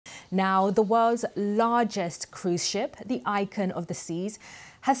Now, the world's largest cruise ship, the Icon of the Seas,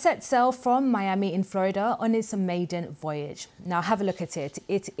 has set sail from Miami in Florida on its maiden voyage. Now, have a look at it.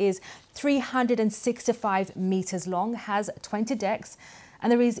 It is 365 meters long, has 20 decks,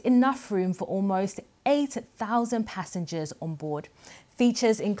 and there is enough room for almost 8,000 passengers on board.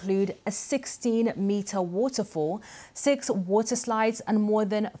 Features include a 16-meter waterfall, 6 water slides, and more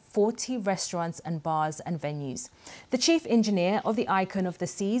than 40 restaurants and bars and venues. The chief engineer of the Icon of the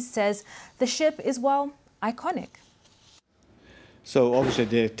Seas says the ship is, well, iconic. So obviously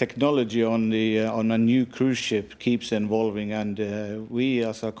the technology on a new cruise ship keeps evolving, and we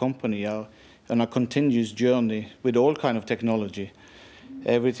as a company are on a continuous journey with all kind of technology.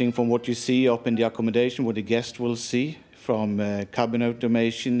 Everything from what you see up in the accommodation, what the guest will see, from cabin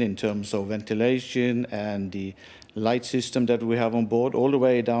automation in terms of ventilation and the light system that we have on board, all the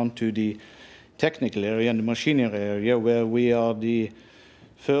way down to the technical area and the machinery area, where we are the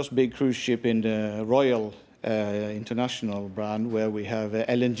first big cruise ship in the Royal International brand, where we have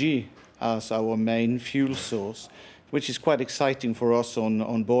LNG as our main fuel source, which is quite exciting for us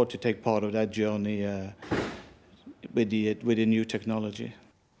on board to take part of that journey with the new technology.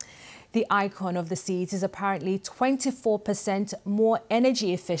 The Icon of the Seas is apparently 24% more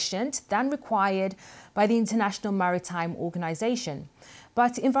energy efficient than required by the International Maritime Organization.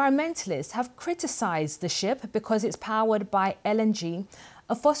 But environmentalists have criticized the ship because it's powered by LNG,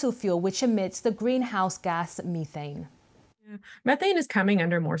 a fossil fuel which emits the greenhouse gas methane. Methane is coming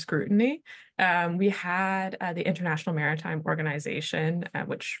under more scrutiny. We had the International Maritime Organization,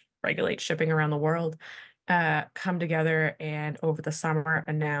 which regulates shipping around the world, come together and over the summer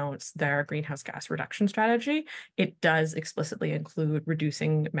announce their greenhouse gas reduction strategy. It does explicitly include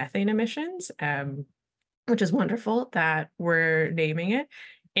reducing methane emissions, which is wonderful that we're naming it.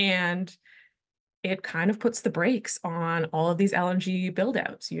 And it kind of puts the brakes on all of these LNG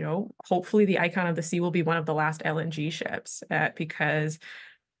buildouts. You know, hopefully the Icon of the Sea will be one of the last LNG ships because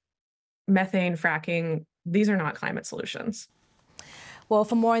methane fracking, these are not climate solutions. Well,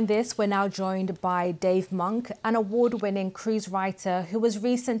 for more on this, we're now joined by Dave Monk, an award-winning cruise writer who was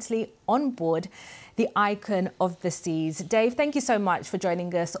recently on board the Icon of the Seas. Dave, thank you so much for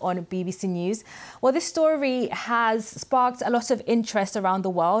joining us on BBC News. Well, this story has sparked a lot of interest around the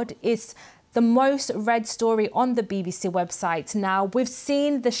world. It's the most read story on the BBC website. Now, we've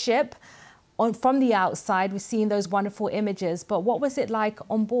seen the ship from the outside. We've seen those wonderful images. But what was it like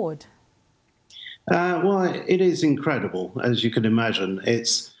on board? Well, it is incredible, as you can imagine.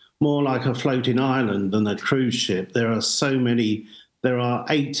 It's more like a floating island than a cruise ship. There are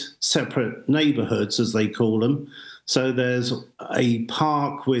 8 separate neighborhoods, as they call them. So there's a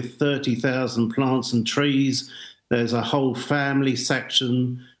park with 30,000 plants and trees. There's a whole family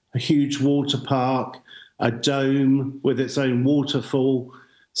section, a huge water park, a dome with its own waterfall.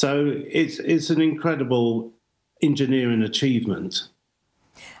 So it's an incredible engineering achievement.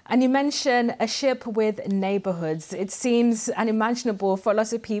 And you mentioned a ship with neighborhoods. It seems unimaginable for a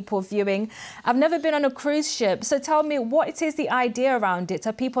lot of people viewing. I've never been on a cruise ship, so tell me, what is the idea around it?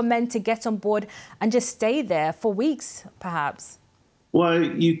 Are people meant to get on board and just stay there for weeks, perhaps? Well,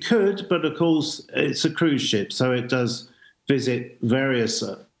 you could, but of course, it's a cruise ship, so it does visit various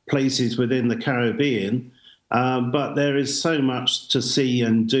places within the Caribbean. But there is so much to see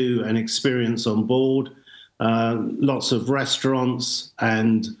and do and experience on board. Lots of restaurants,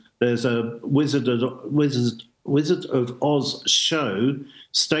 and there's a Wizard of Oz show,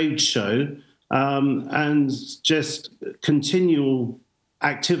 stage show, and just continual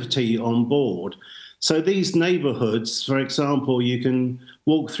activity on board. So these neighborhoods, for example, you can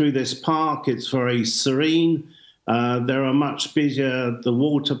walk through this park. It's very serene. There are much busier. The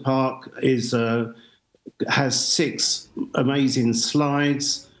water park has 6 amazing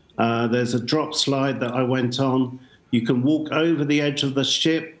slides. There's a drop slide that I went on. You can walk over the edge of the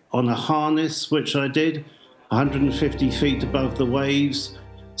ship on a harness, which I did, 150 feet above the waves.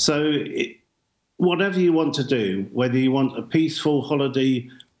 So whatever you want to do, whether you want a peaceful holiday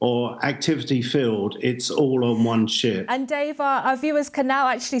or activity filled, it's all on one ship. And Dave, our viewers can now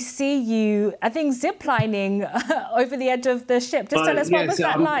actually see you, I think, ziplining over the edge of the ship. Just tell us, what was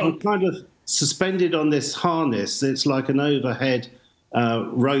that like? I'm kind of suspended on this harness. It's like an overhead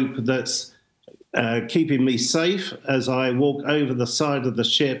rope that's keeping me safe as I walk over the side of the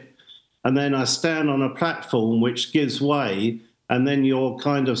ship, and then I stand on a platform which gives way, and then you're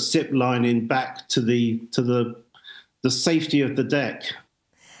kind of zip lining back to the safety of the deck.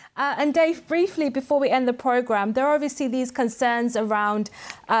 And Dave, briefly before we end the programme, there are obviously these concerns around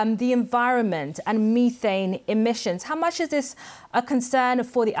the environment and methane emissions. How much is this a concern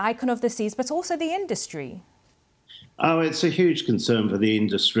for the Icon of the Seas, but also the industry? Oh, it's a huge concern for the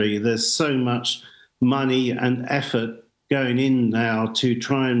industry. There's so much money and effort going in now to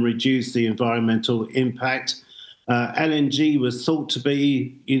try and reduce the environmental impact. LNG was thought to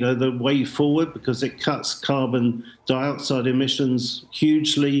be, the way forward because it cuts carbon dioxide emissions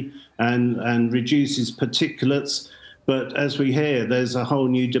hugely and reduces particulates. But as we hear, there's a whole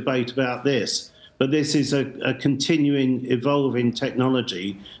new debate about this. But this is a continuing, evolving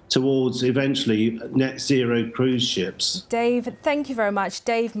technology towards eventually net zero cruise ships. Dave, thank you very much.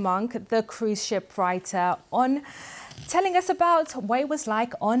 Dave Monk, the cruise ship writer, on telling us about what it was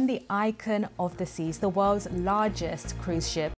like on the Icon of the Seas, the world's largest cruise ship.